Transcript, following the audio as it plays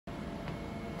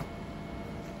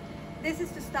This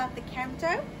is to start the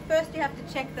Canto. First you have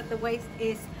to check that the waste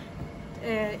is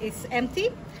empty.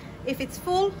 If it's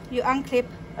full, you unclip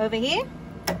over here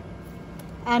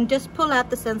and just pull out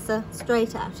the sensor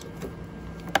straight out.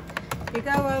 You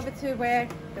go over to where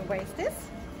the waste is.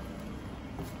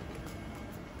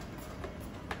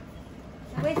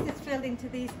 The waste is filled into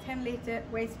these 10-liter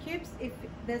waste cubes. If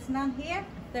there's none here,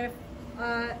 they're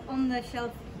on the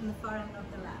shelf in the far end of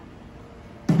the lab.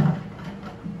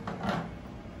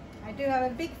 I do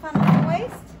have a big funnel of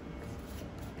waste.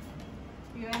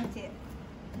 You empty it.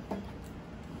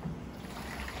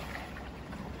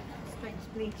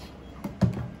 Straight bleach.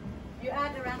 You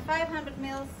add around 500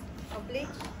 mils of bleach.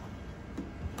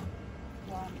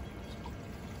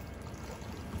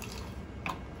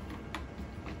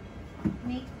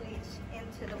 Neat bleach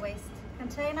into the waste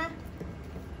container,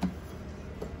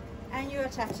 and you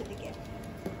attach it again.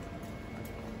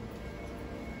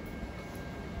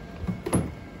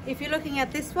 If you're looking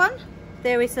at this one,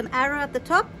 there is an arrow at the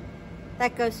top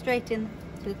that goes straight in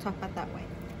to the top at that way.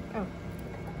 Oh.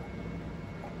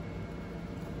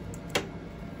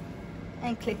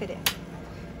 And clip it in.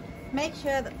 Make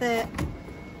sure that the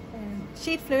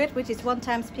sheet fluid, which is 1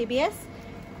 times PBS,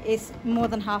 is more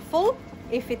than half full.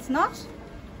 If it's not,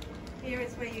 here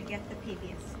is where you get the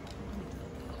PBS.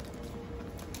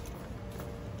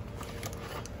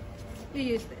 You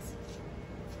use this.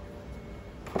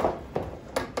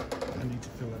 I need to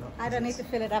fill it up. I don't need to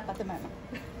fill it up at the moment.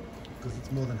 Because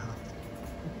it's more than half.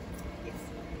 Yes.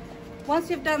 Once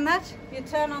you've done that, you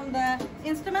turn on the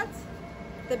instruments,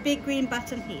 the big green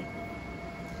button here.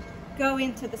 Go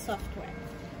into the software.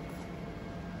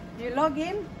 You log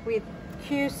in with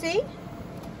QC.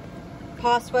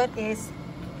 Password is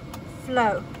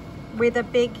flow with a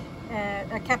big,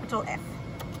 a capital F.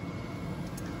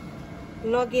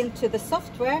 Log into the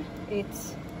software.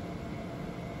 It's,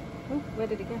 oh, where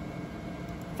did it go?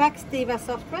 FACSDiva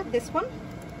software, this one.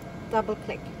 Double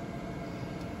click.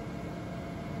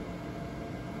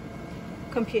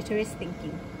 Computer is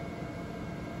thinking.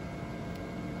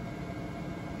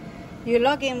 You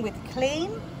log in with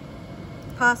clean.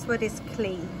 Password is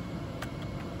clean.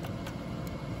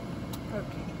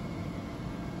 Okay.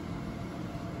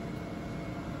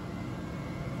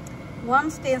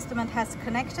 Once the instrument has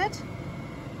connected,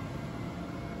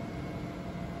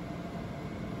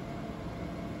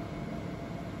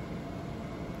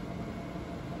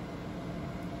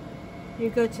 you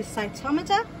go to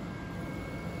Cytometry,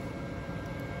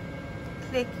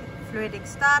 click Fluidic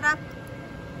Startup,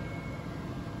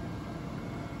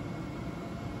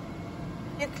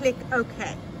 you click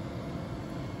OK.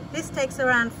 This takes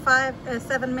around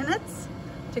 7 minutes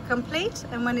to complete,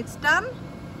 and when it's done,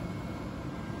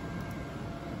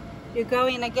 you go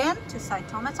in again to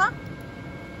Cytometry,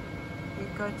 you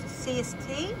go to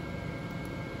CST.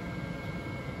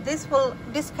 This will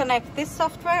disconnect this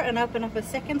software and open up a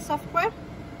second software,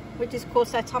 which is called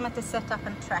Cytometry Setup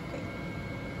and Tracking.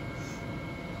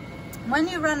 When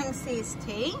you're running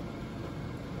CST,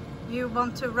 you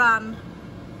want to run,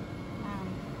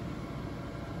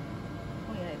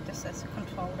 oh yeah, it just says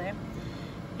control there.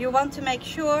 You want to make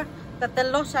sure that the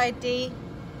lot ID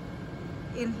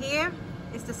in here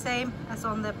is the same as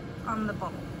on the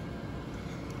bottle.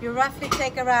 You roughly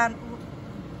take around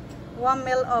 1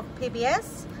 ml of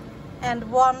PBS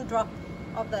and 1 drop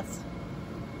of this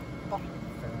bottle.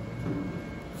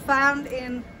 Found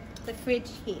in the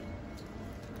fridge here.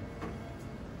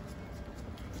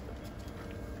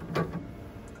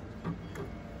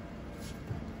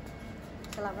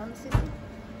 Shall I run the system?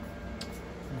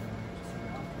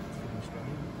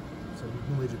 So we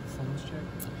normally do a performance check?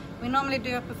 We normally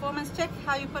do a performance check.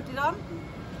 How you put it on?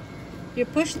 You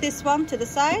push this one to the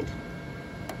side,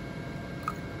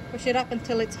 push it up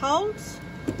until it holds,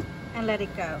 and let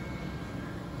it go.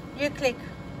 You click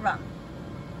run.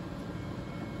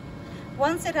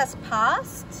 Once it has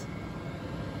passed,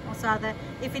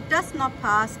 if it does not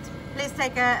pass, please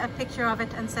take a picture of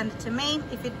it and send it to me.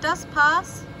 If it does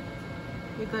pass,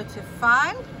 you go to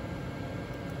File,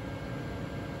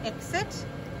 Exit,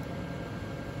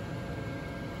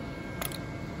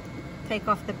 take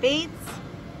off the beads.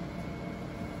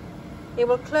 It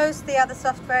will close the other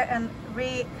software and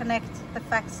reconnect the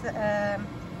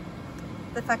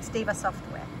FACSDiva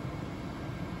software.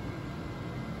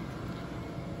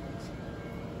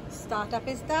 Startup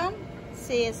is done,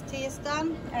 CST is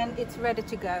done, and it's ready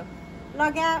to go.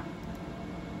 Log out.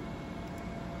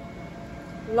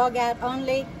 Log out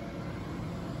only.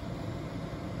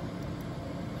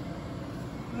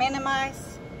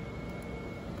 Minimize.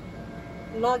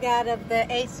 Log out of the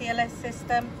ACLS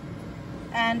system,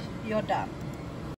 and you're done.